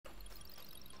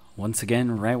Once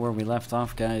again, right where we left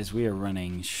off, guys, we are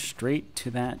running straight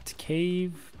to that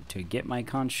cave to get my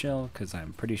conch shell, because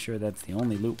I'm pretty sure that's the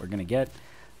only loot we're going to get.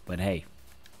 But hey,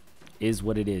 is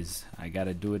what it is. I got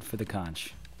to do it for the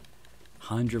conch.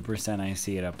 100% I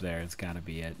see it up there. It's got to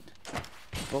be it.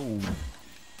 Boom.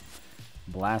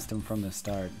 Blast him from the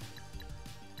start.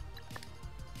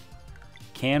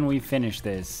 Can we finish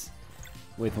this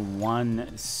with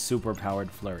one super-powered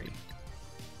flurry?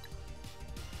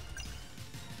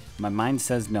 My mind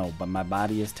says no, but my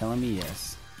body is telling me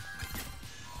yes.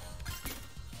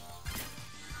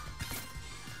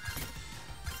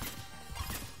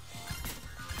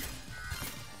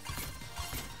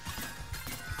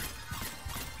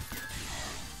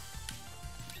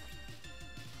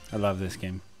 I love this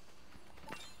game.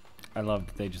 I love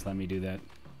that they just let me do that.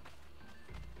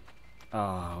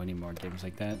 Oh, we need more games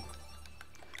like that.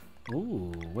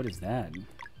 Ooh, what is that?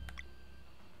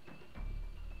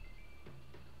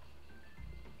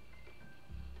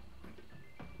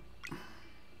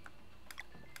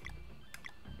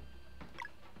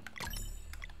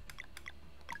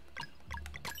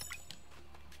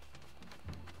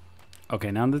 Okay,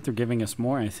 now that they're giving us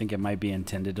more, I think it might be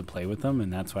intended to play with them,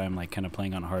 and that's why I'm like kind of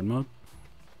playing on hard mode.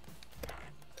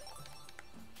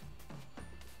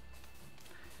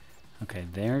 Okay,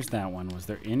 there's that one. Was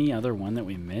there any other one that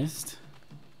we missed?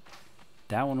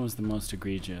 That one was the most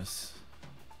egregious.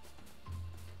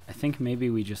 I think maybe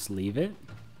we just leave it.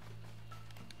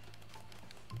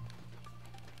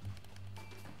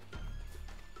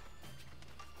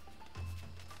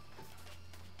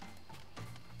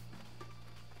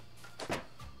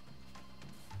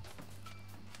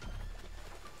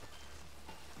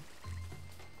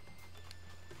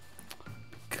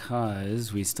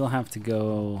 Because we still have to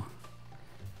go...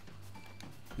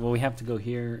 Well, we have to go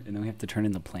here, and then we have to turn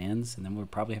in the plans, and then we'll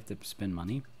probably have to spend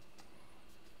money.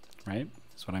 Right?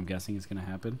 That's what I'm guessing is going to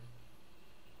happen.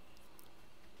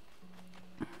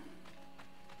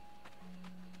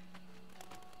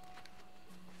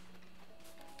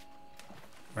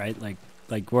 Right?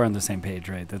 Like we're on the same page,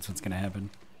 right? That's what's going to happen.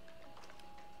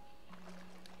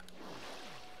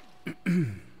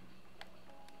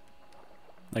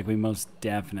 Like, we most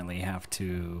definitely have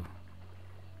to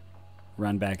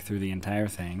run back through the entire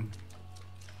thing.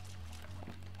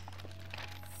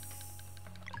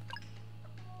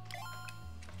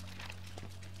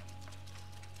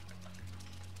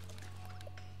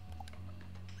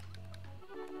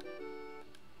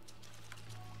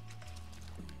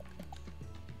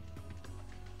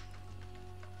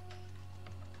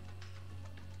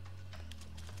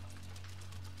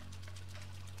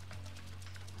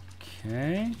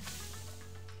 Okay.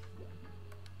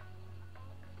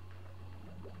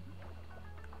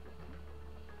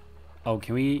 Oh,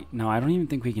 can we? No, I don't even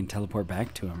think we can teleport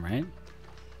back to him, right?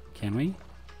 Can we?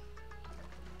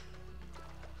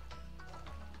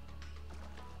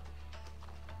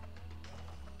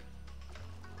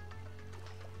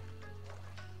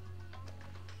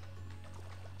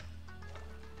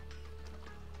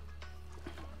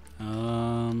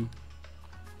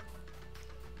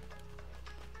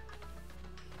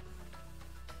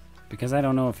 Because I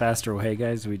don't know a faster way,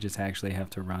 guys, we just actually have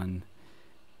to run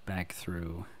back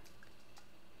through.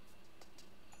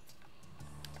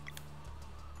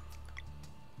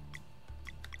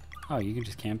 Oh, you can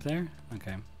just camp there?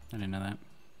 Okay, I didn't know that.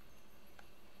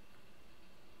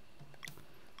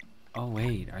 Oh,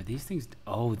 wait, are these things...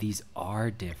 Oh, these are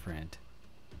different.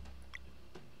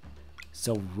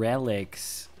 So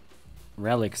relics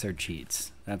are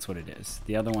cheats. That's what it is.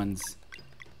 The other ones...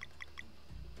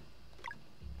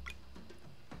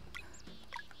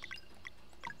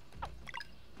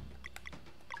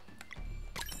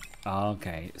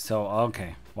 Okay, so,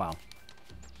 okay, wow.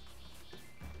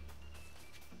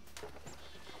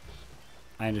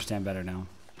 I understand better now.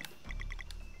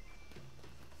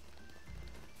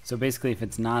 So basically, if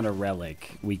it's not a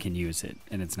relic, we can use it,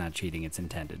 and it's not cheating, it's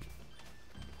intended.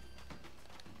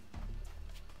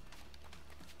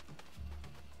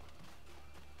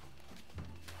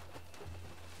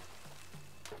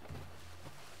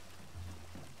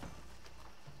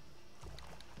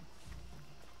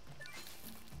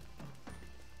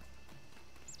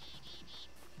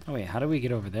 Oh wait, how do we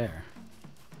get over there?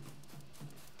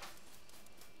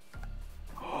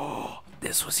 Oh,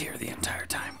 this was here the entire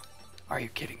time. Are you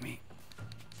kidding me?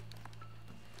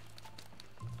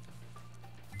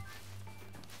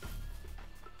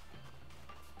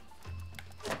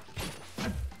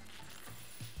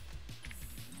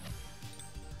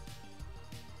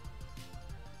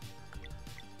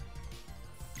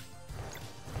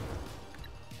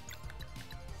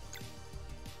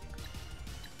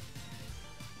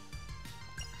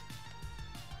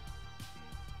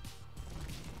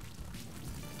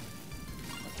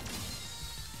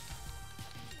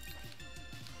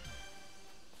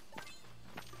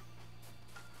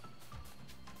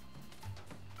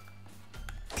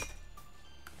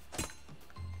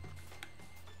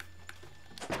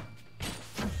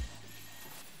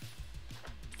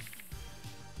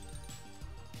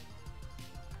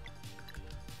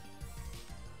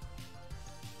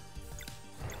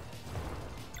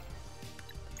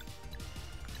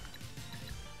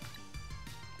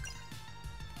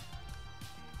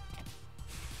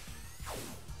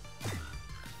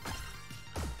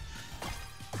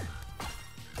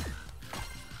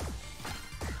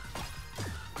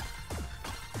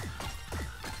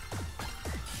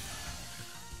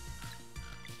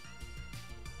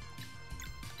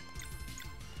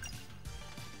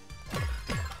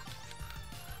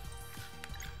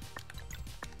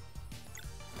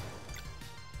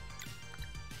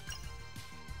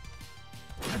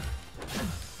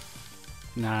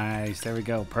 Nice. There we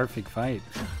go. Perfect fight.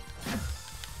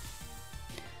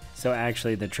 So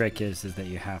actually the trick is that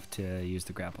you have to use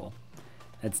the grapple.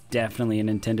 That's definitely an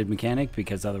intended mechanic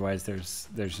because otherwise there's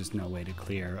just no way to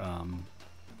clear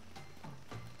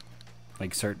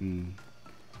like certain.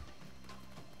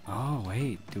 Oh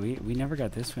wait, we never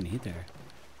got this one either.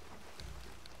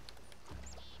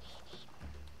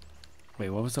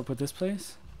 Wait, what was up with this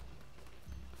place?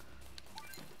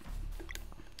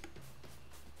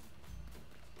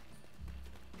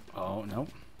 Oh no.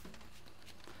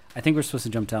 I think we're supposed to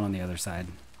jump down on the other side.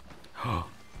 Oh,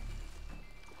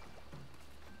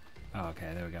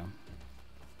 okay, there we go.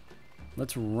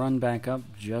 Let's run back up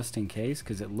just in case,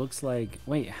 because it looks like...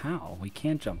 Wait, how? We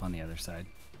can't jump on the other side.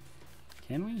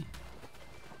 Can we?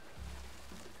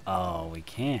 Oh, we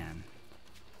can.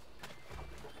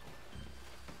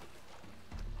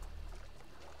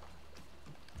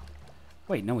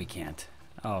 Wait, no we can't.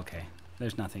 Oh, okay.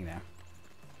 There's nothing there.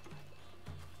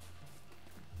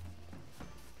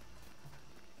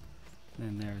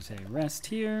 Then there's a rest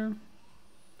here.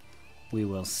 We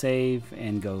will save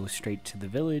and go straight to the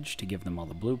village to give them all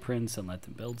the blueprints and let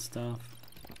them build stuff.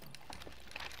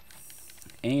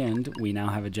 And we now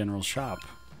have a general shop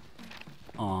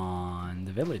on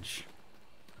the village.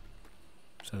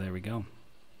 So there we go.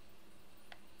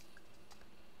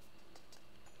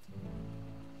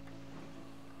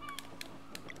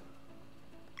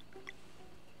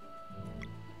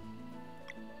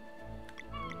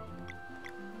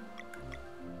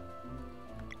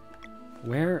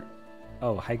 Where?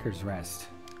 Oh, Hiker's Rest.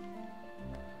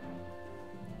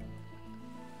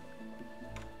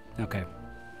 Okay.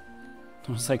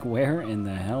 I was like, where in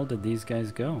the hell did these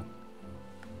guys go?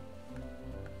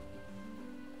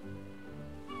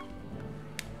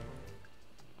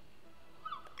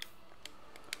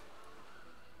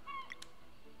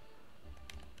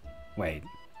 Wait.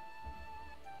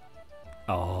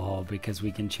 Oh, because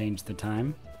we can change the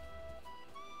time?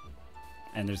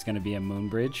 And there's going to be a moon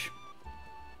bridge?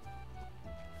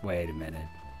 Wait a minute.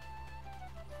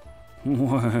 Wait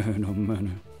a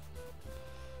minute.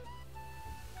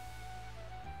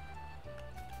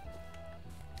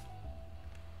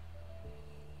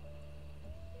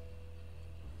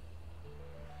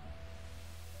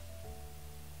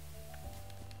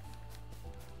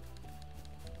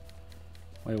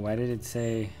 Wait, why did it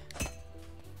say...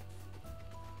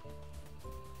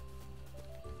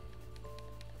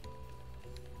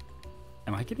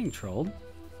 Am I getting trolled?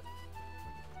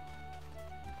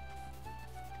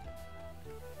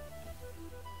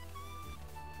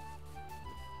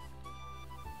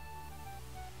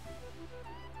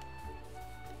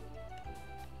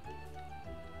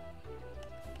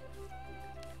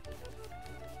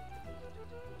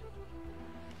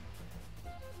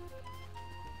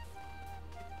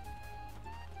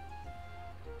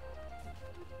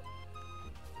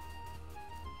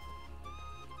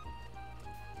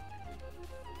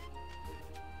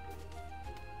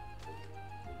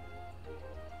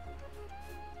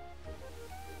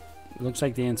 It looks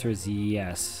like the answer is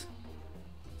yes.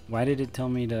 Why did it tell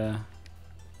me to...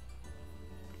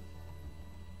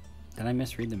 Did I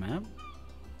misread the map?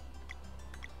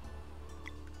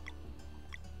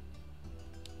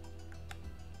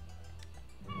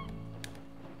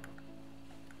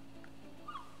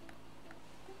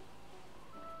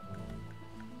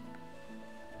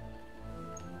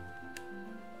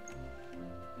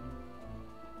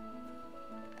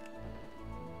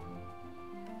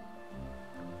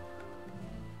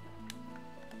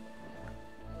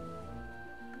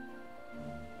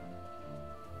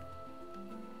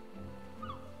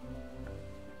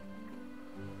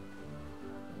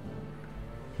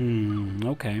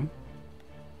 Okay.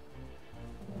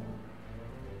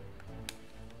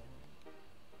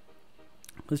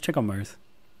 Let's check on Mirth.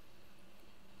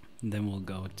 And then we'll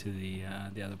go to the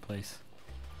other place.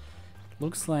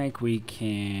 Looks like we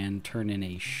can turn in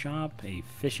a shop, a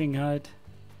fishing hut.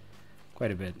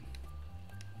 Quite a bit.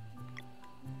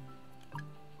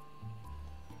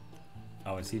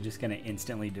 Oh, is he just gonna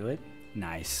instantly do it?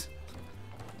 Nice.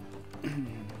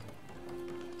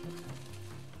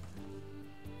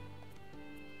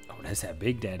 Oh, that's that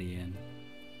Big Daddy in.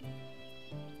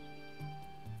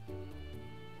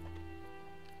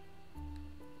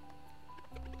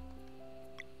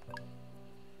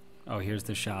 Oh, here's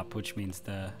the shop, which means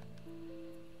the...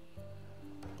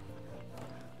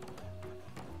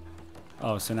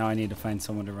 Oh, so now I need to find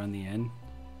someone to run the inn.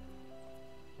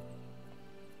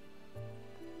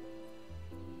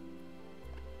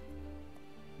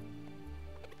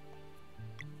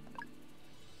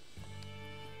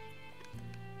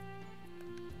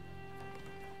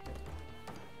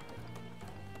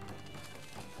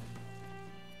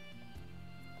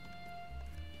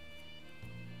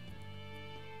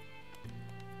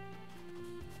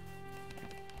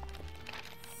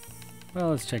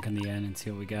 Well, let's check on the end and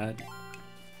see what we got.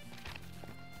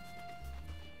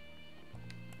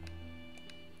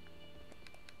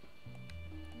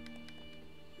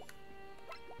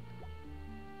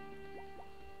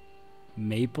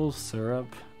 Maple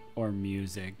syrup or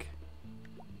music?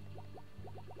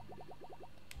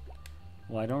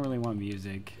 Well, I don't really want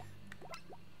music.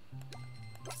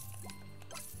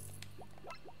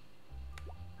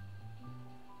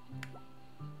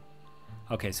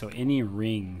 Okay, so any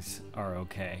rings are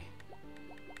okay.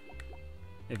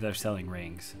 If they're selling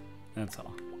rings, that's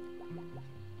all.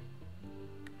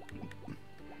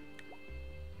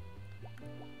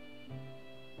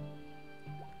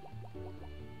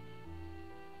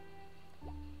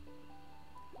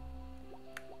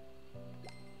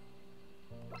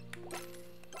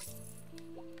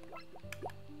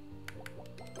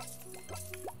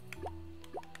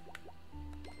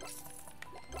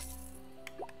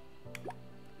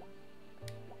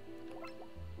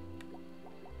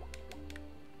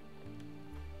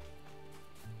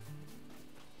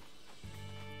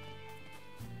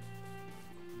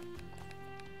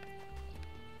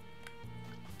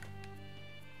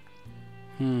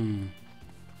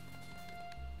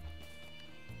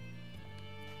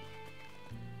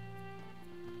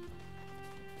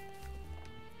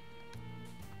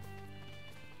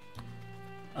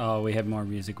 Oh, we have more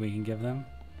music we can give them?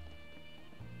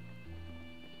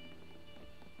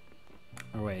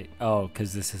 Or wait. Oh,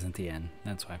 because this isn't the end.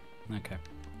 That's why. Okay.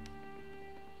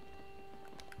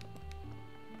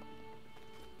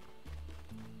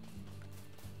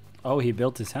 Oh, he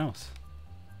built his house.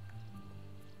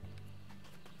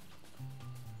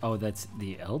 Oh, that's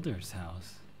the elder's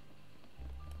house.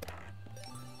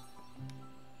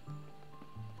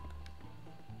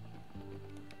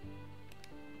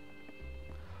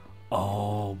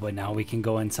 Oh, but now we can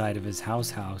go inside of his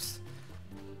house.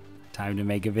 Time to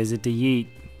make a visit to Yeet.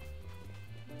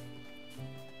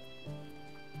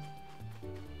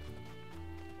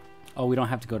 Oh, we don't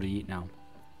have to go to Yeet now.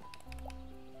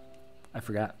 I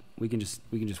forgot. We can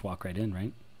just walk right in,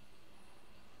 right?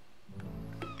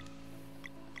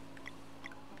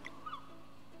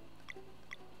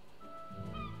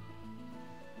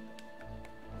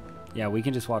 Yeah, we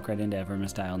can just walk right into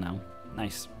Evermist Isle now.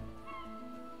 Nice.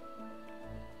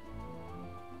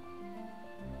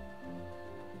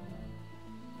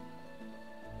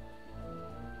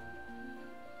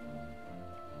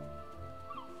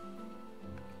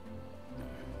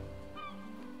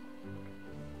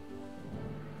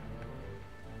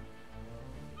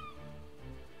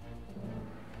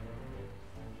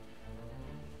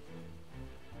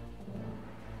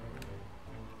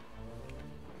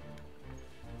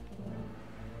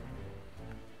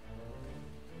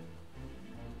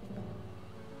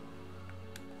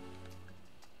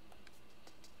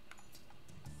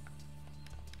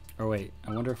 Or wait,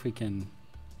 I wonder if we can...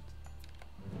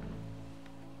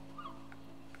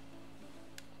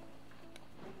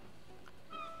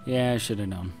 Yeah, I should have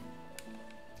known.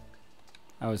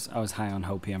 I was high on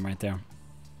hopium right there.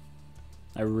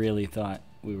 I really thought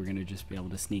we were gonna just be able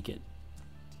to sneak it.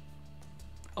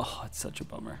 Oh, it's such a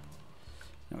bummer.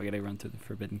 Now we gotta run through the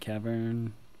Forbidden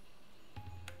Cavern.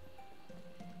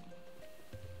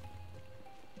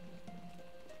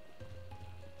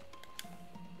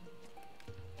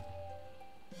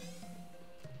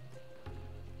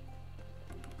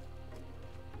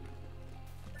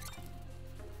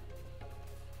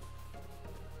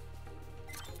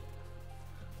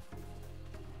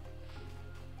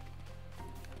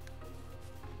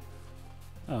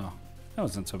 Oh, that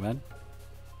wasn't so bad.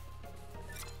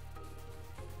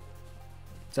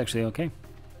 It's actually okay.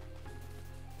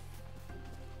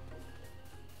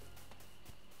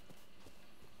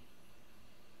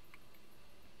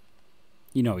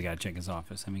 You know we gotta check his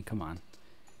office. I mean, come on.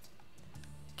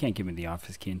 Can't give me the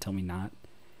office key and tell me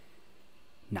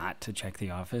not to check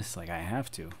the office. Like, I have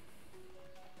to.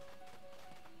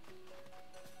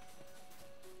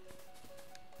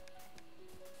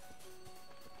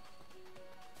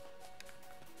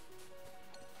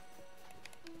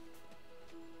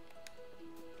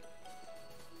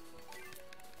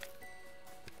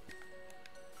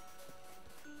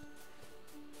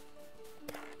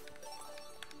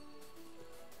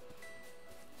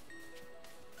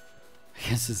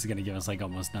 I guess this is gonna give us like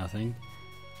almost nothing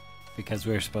because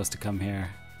we were supposed to come here.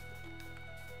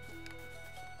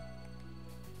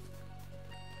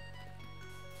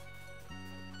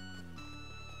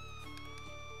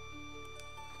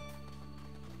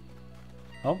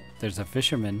 Oh, there's a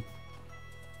fisherman.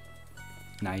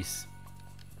 Nice.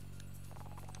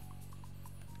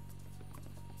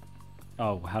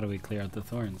 Oh, how do we clear out the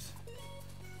thorns?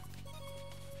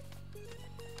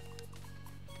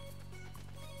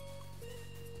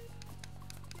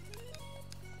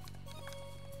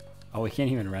 Oh, we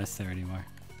can't even rest there anymore.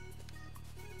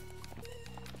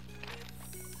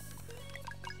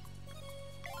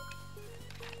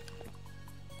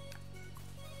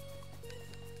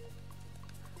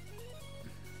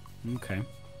 Okay.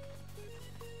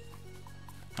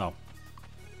 Oh.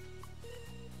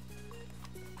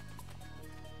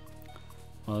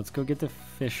 Well, let's go get the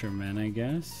fisherman, I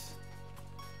guess.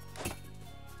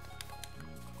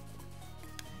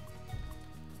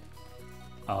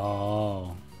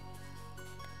 Oh.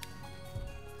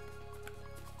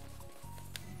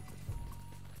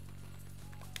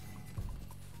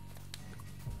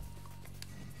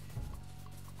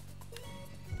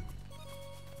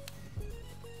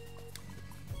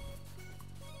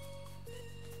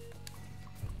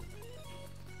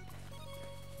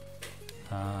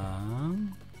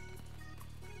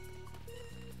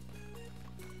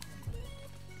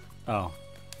 Oh,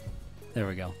 there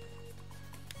we go.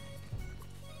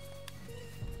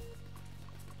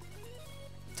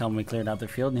 Tell him we cleared out the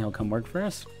field and he'll come work for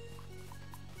us.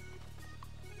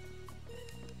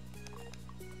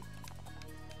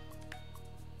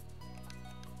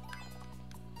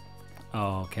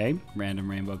 Okay,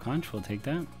 random rainbow conch, we'll take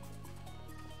that.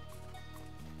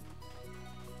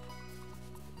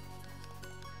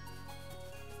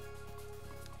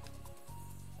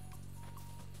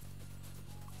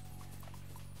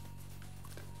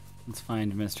 Let's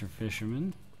find Mr.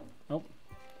 Fisherman. Oh.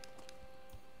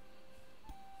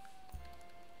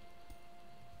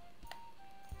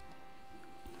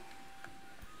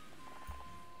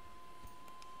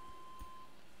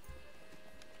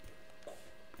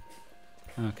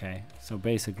 Okay, so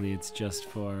basically it's just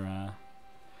for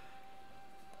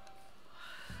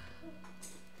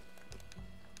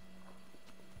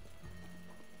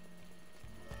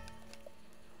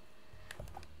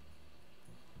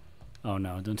oh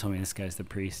no, don't tell me this guy's the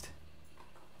priest.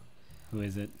 Who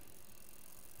is it?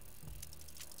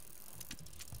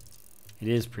 It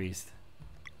is priest.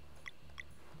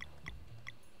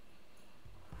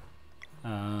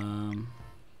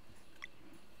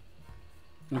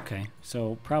 Okay,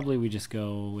 so probably we just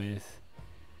go with...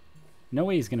 No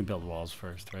way he's gonna build walls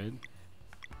first, right?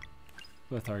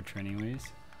 With Archer anyways.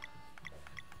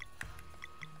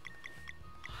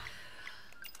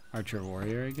 Archer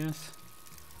warrior, I guess.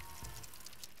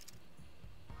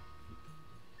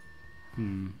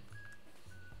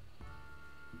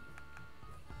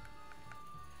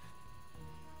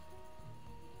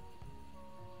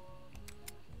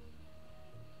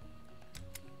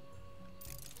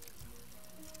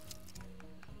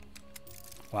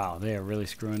 Wow, they are really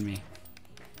screwing me.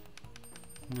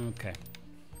 Okay.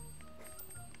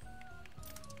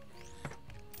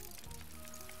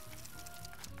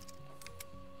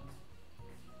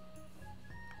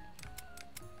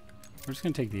 We're just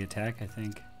gonna take the attack, I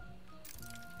think.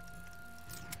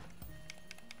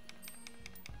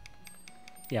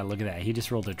 Yeah, look at that. He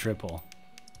just rolled a triple.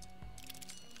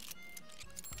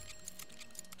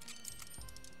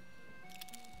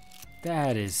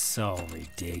 That is so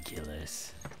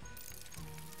ridiculous.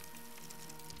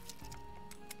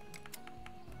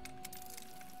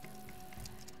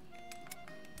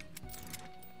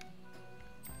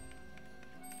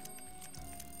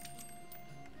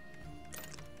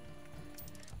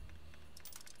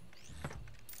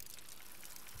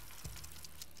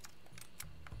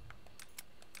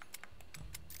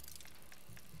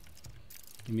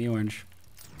 Give me orange.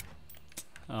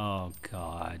 Oh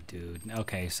god, dude.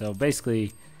 Okay, so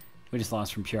basically we just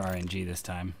lost from pure RNG this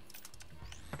time.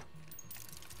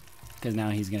 Because now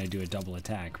he's going to do a double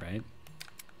attack, right?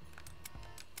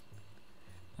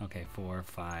 Okay, 4,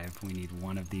 5. We need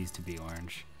one of these to be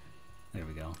orange. There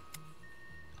we go.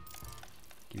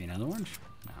 Give me another orange?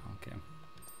 No, okay.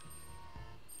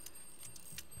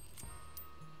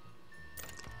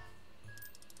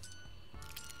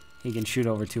 He can shoot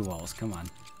over 2 walls. Come on.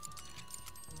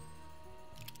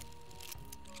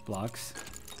 Blocks.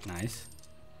 Nice.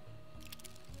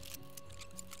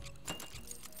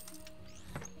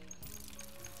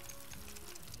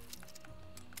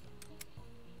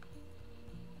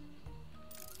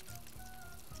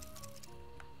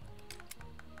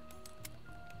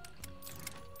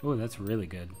 Oh, that's really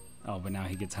good. Oh, but now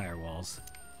he gets higher walls.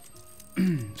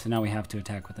 So now we have to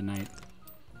attack with the knight.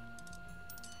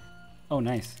 Oh,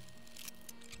 nice.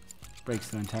 Breaks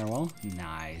the entire wall.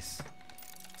 Nice.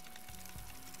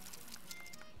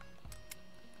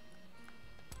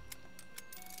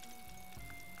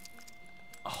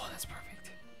 Oh, that's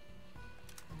perfect.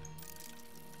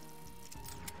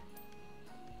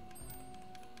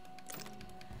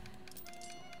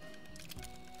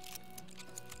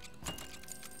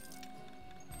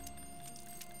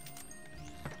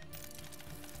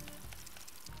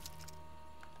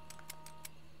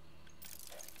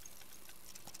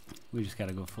 We just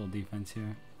gotta go full defense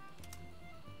here.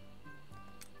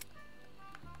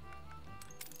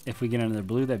 If we get another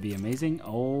blue, that'd be amazing.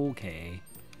 Okay.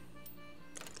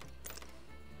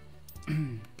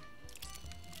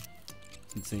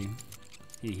 Let's see.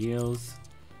 He heals.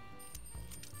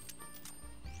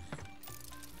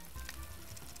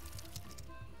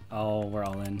 Oh, we're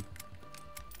all in.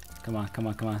 Come on, come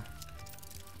on, come on.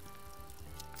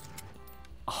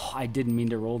 Oh, I didn't mean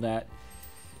to roll that.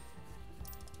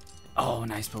 Oh,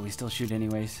 nice, but we still shoot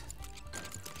anyways.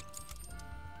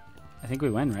 I think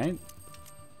we win, right?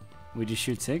 We just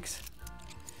shoot 6?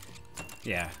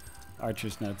 Yeah,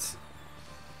 Archer's nuts.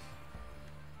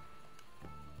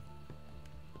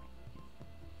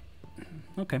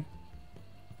 Okay.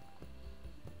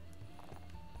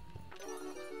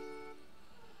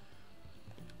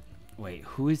 Wait,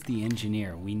 who is the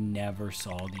engineer? We never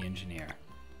saw the engineer.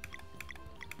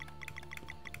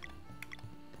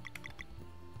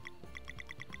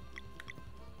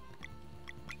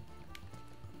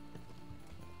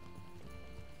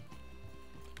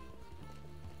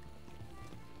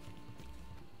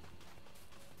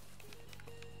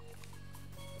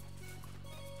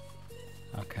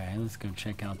 Okay, let's go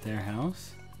check out their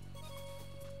house.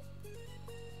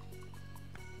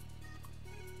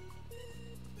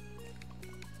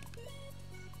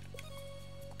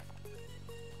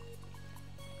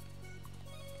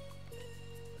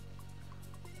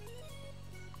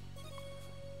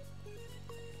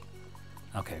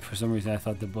 Okay, for some reason I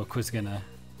thought the book was gonna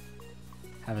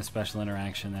have a special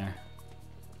interaction there.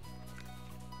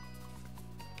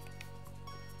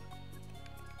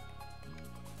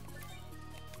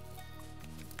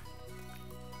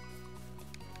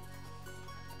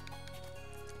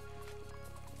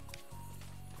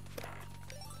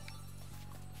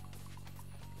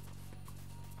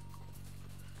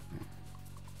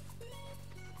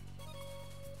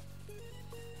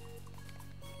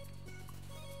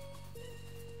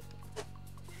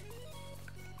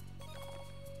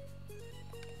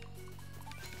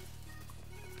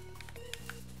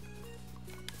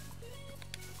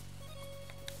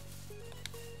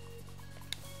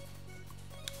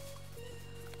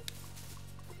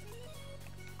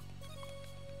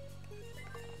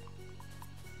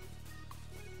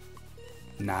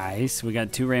 Nice. We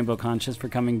got 2 rainbow conches for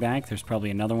coming back. There's probably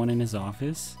another one in his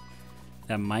office.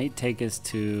 That might take us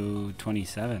to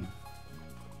 27.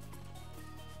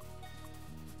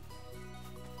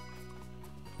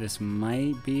 This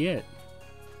might be it.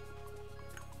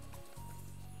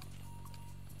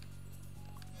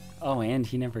 Oh, and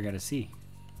he never got a C.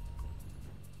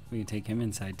 We can take him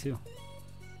inside too.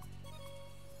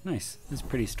 Nice. This is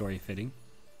pretty story fitting.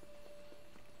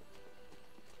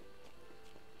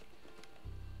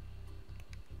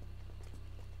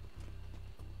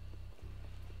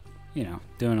 You know,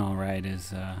 doing all right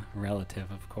is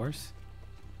relative, of course.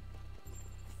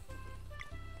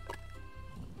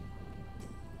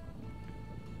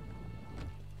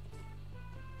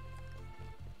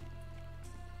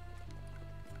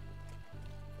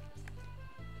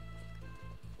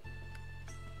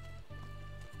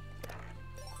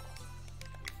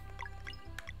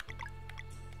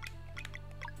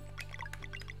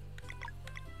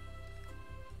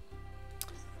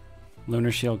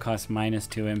 Lunar Shield costs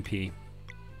 -2 MP.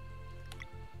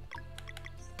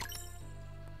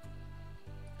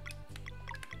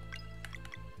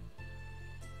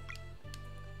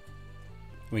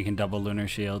 We can double Lunar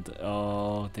Shield.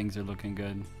 Oh, things are looking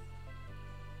good.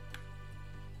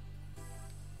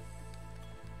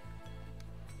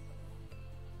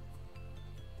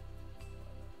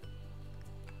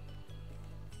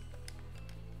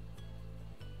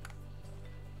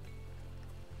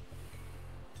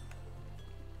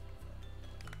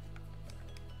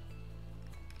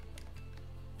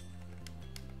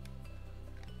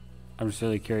 I'm just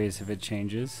really curious if it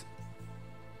changes.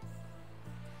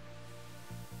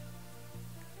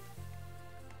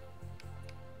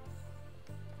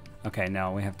 Okay,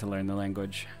 now we have to learn the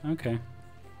language. Okay.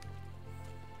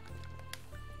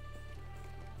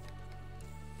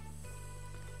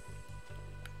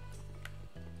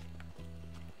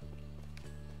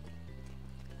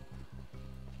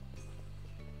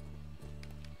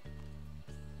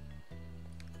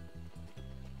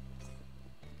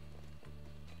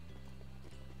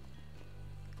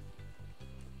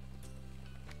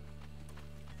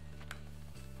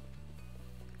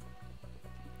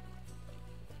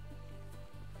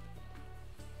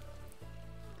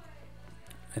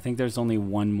 I think there's only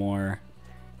one more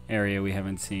area we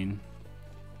haven't seen,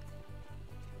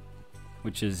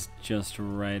 which is just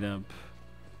right up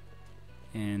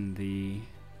in the...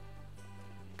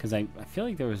 Because I feel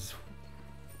like there was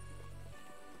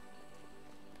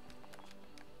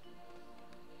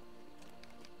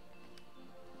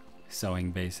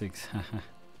Sewing basics.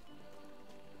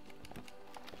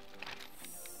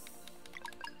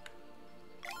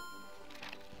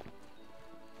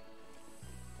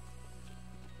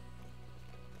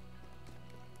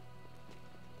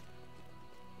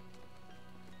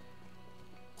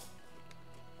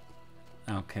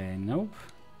 Okay, nope.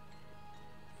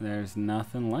 There's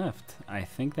nothing left. I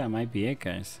think that might be it,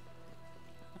 guys.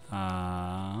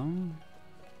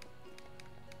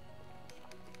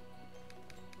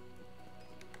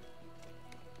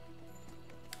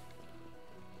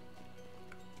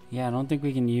 Yeah, I don't think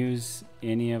we can use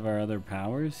any of our other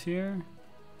powers here.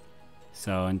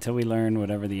 So until we learn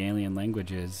whatever the alien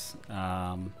language is,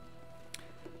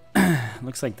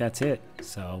 looks like that's it.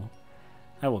 So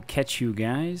I will catch you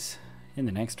guys in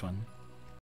the next one.